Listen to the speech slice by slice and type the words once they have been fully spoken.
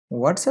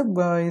What's up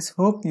guys,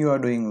 hope you are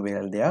doing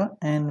well there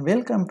and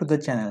welcome to the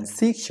channel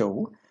Seek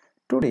Show.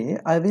 Today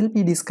I will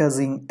be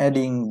discussing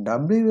adding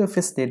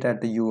WFS data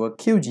to your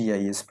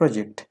QGIS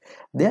project.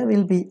 There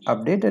will be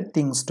updated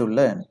things to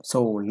learn,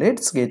 so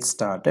let's get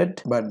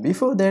started. But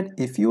before that,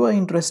 if you are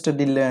interested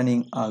in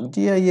learning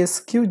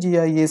ArcGIS,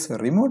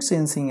 QGIS, remote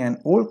sensing and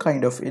all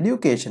kind of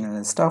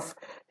educational stuff,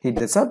 hit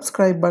the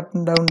subscribe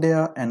button down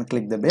there and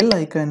click the bell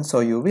icon so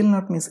you will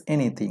not miss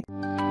anything.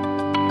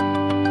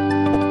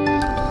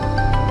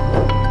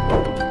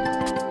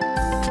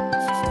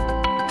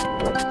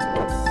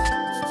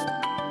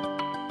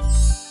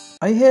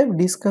 I have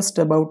discussed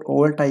about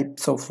all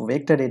types of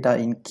vector data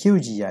in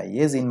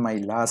QGIS in my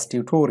last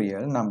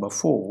tutorial number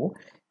 4.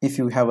 If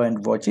you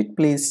haven't watched it,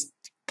 please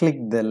click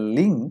the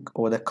link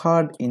or the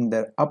card in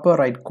the upper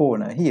right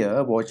corner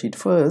here, watch it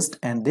first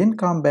and then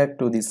come back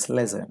to this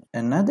lesson.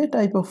 Another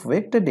type of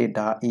vector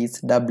data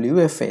is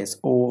WFS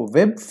or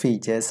Web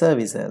Feature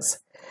Services.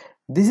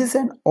 This is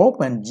an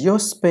open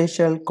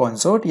geospatial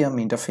consortium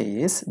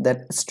interface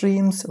that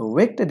streams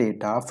vector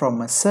data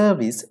from a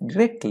service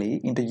directly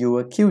into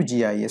your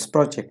QGIS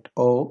project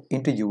or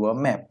into your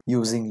map.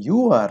 Using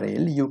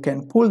URL, you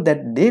can pull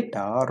that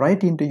data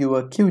right into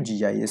your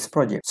QGIS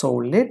project. So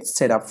let's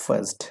set up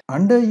first.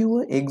 Under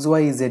your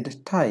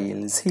XYZ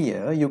tiles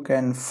here, you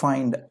can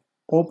find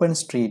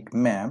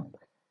OpenStreetMap.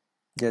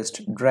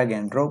 Just drag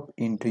and drop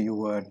into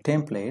your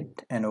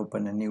template and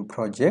open a new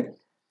project.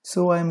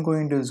 So I'm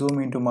going to zoom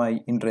into my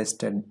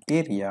interested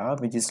area,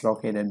 which is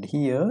located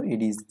here.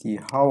 It is the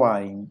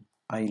Hawaiian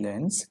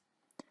Islands.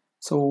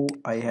 So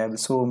I have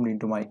zoomed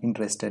into my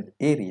interested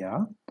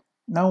area.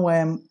 Now I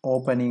am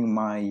opening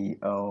my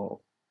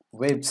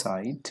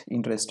website,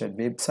 interested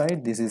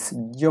website. This is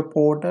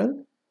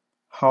GeoPortal,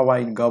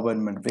 Hawaiian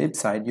government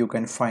website. You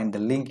can find the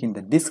link in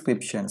the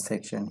description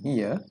section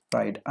here.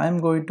 Right, I'm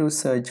going to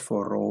search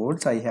for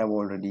roads. I have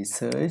already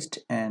searched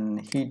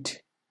and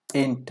hit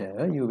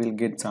enter. You will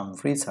get some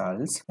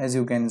results. As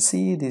you can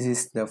see, this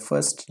is the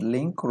first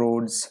link,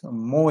 roads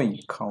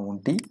Maui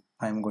County.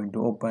 I'm going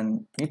to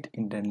open it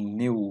in the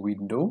new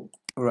window.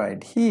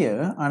 Right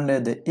here under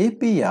the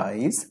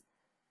APIs,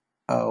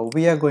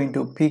 we are going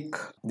to pick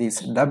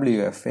this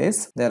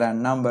WFS. There are a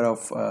number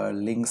of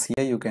links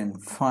here. You can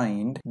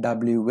find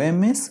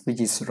WMS,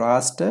 which is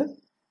raster,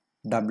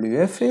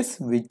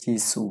 WFS, which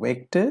is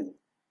vector,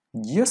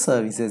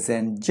 geoservices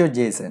and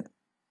GeoJSON.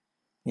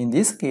 In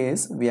this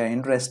case, we are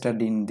interested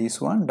in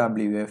this one,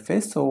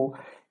 WFS. So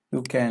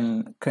you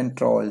can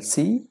Control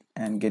C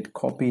and get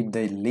copied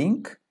the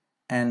link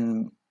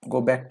and go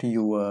back to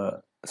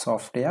your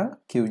software,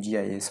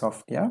 QGIS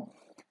software.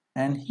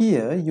 And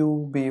here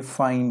you may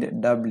find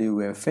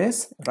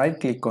WFS. Right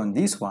click on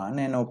this one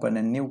and open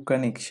a new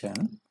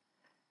connection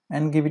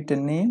and give it a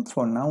name.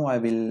 For now, I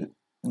will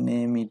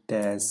name it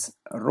as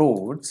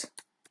roads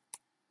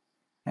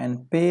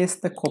and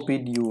paste the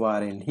copied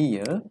URL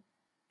here.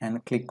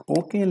 And click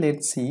OK.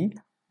 Let's see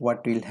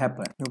what will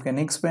happen. You can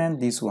expand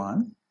this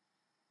one.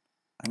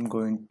 I'm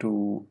going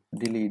to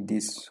delete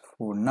this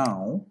for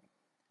now.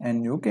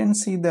 And you can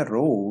see the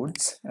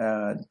roads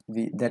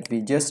that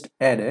we just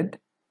added.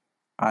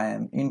 I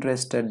am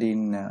interested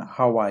in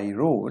Hawaii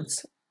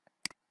roads.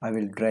 I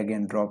will drag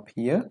and drop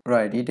here.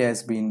 Right, it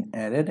has been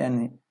added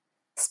and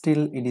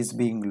still it is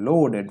being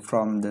loaded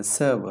from the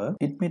server.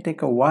 It may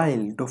take a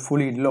while to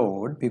fully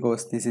load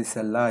because this is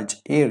a large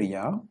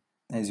area.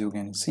 As you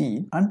can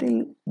see,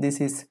 until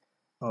this is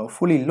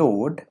fully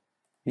loaded,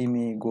 we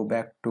may go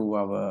back to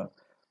our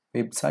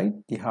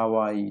website, the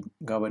Hawaii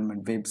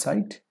government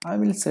website. I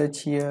will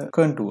search here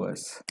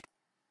contours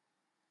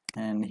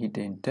and hit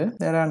enter.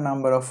 There are a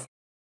number of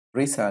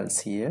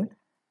results here.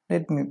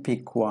 Let me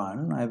pick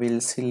one. I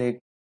will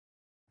select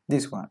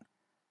this one,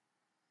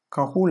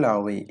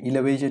 𝖊𝖊𝖊𝖘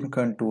elevation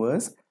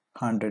contours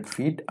 100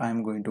 feet.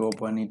 I'm going to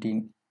open it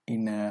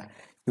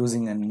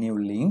using a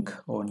new link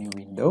or new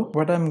window.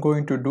 What I'm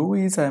going to do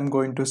is I'm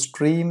going to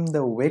stream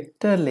the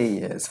vector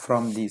layers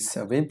from this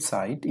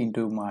website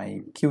into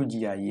my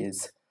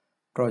QGIS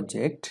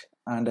project.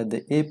 Under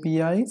the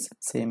APIs,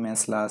 same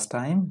as last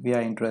time, we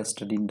are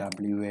interested in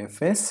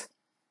WFS.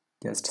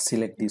 Just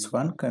select this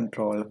one,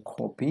 Control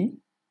copy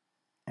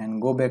and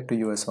go back to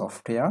your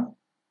software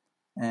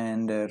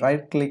and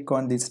right click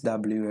on this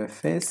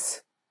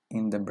WFS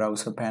in the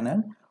browser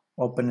panel,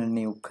 open a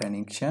new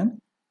connection.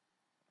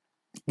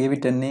 Give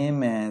it a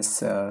name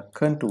as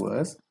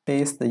contours,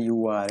 paste the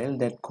URL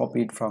that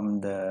copied from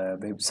the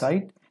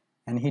website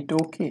and hit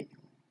OK.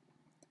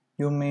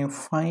 You may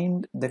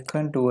find the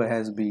contour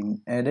has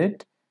been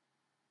added.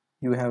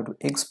 You have to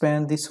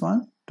expand this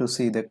one to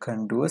see the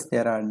contours.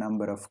 There are a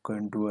number of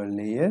contour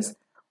layers,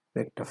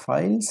 vector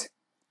files.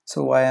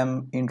 So I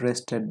am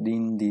interested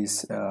in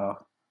this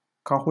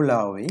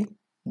𝖊𝖊𝖊𝖘.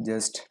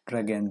 Just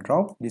drag and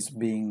drop. This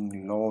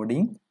being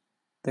loading.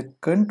 The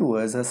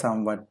contours are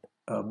somewhat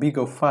a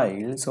bigger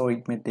file, so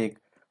it may take a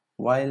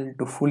while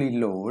to fully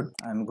load.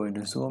 I'm going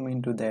to zoom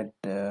into that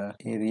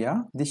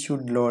area. This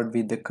should load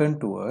with the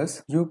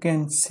contours. You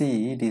can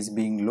see it is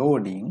being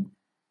loading.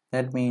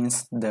 That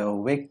means the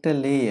vector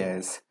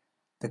layers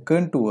the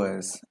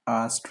contours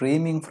are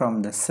streaming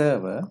from the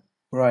server.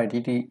 Right,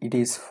 it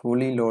is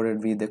fully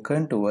loaded with the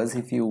contours.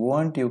 If you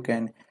want, you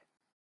can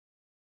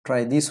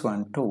try this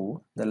one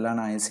too, the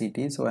Lanai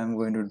city. So I'm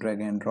going to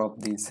drag and drop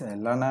these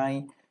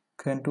Lanai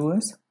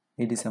contours.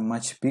 It is a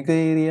much bigger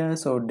area,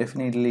 so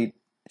definitely it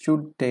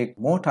should take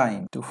more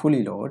time to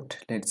fully load.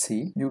 Let's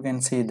see. You can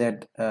see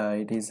that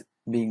it is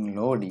being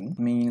loading,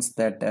 means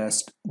that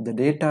the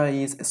data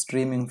is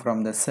streaming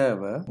from the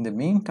server. In the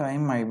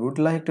meantime, I would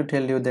like to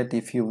tell you that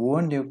if you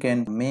want, you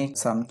can make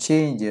some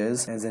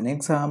changes. As an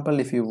example,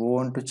 if you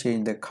want to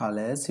change the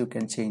colors, you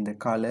can change the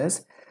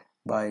colors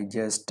by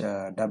just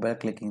double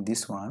clicking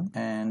this one,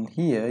 and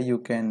here you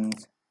can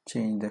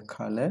change the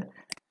color.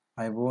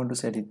 I want to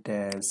set it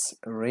as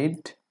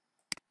red.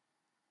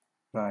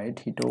 Right,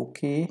 hit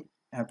OK,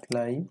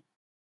 apply.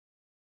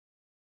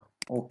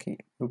 Okay,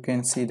 you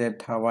can see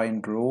that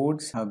Hawaiian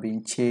roads have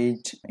been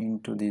changed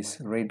into this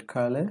red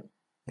color.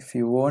 If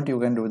you want, you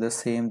can do the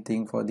same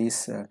thing for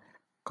this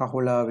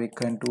𝖊𝖊𝖊𝖘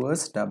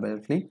contours. Double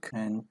click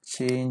and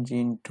change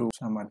into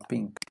somewhat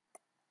pink.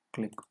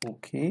 Click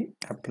OK,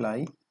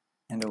 apply,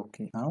 and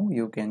OK. Now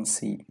you can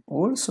see.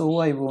 Also,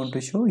 I want to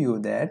show you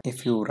that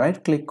if you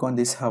right click on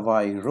this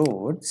Hawaii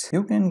roads,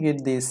 you can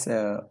get this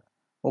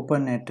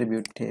open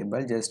attribute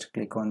table. Just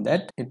click on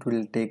that. It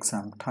will take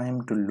some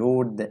time to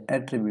load the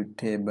attribute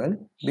table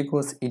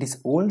because it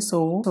is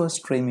also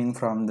streaming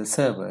from the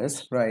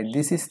servers. Right,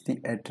 this is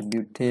the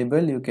attribute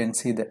table. You can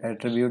see the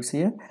attributes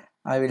here.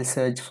 I will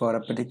search for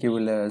a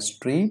particular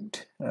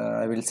street.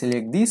 I will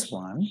select this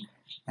one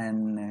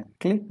and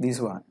click this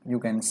one. You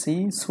can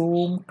see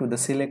zoom to the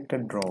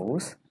selected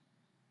rows.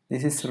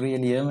 This is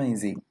really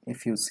amazing.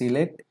 If you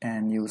select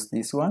and use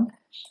this one,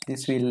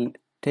 this will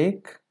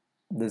take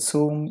the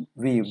zoom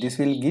view. This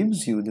will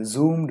gives you the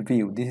zoomed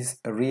view. This is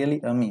a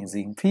really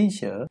amazing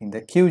feature in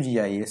the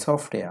QGIS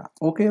software.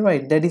 Okay,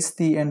 right, that is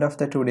the end of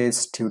the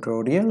today's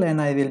tutorial,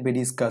 and I will be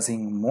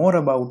discussing more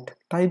about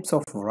types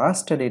of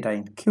raster data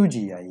in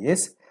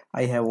QGIS.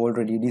 I have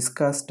already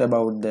discussed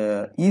about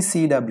the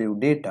ECW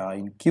data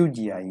in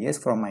QGIS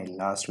from my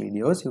last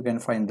videos. You can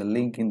find the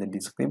link in the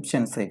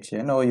description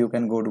section, or you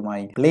can go to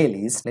my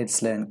playlist,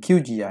 Let's Learn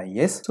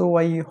QGIS. So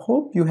I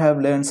hope you have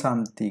learned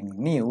something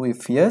new.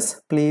 If yes,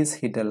 please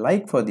hit a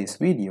like for this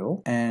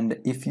video. And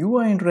if you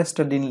are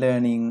interested in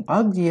learning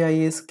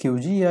ArcGIS,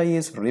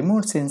 QGIS,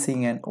 remote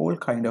sensing and all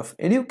kind of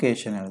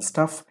educational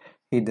stuff,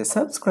 hit the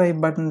subscribe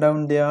button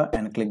down there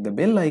and click the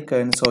bell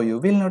icon so you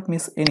will not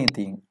miss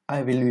anything.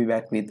 I will be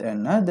back with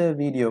another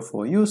video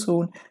for you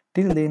soon.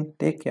 Till then,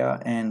 take care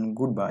and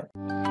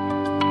goodbye.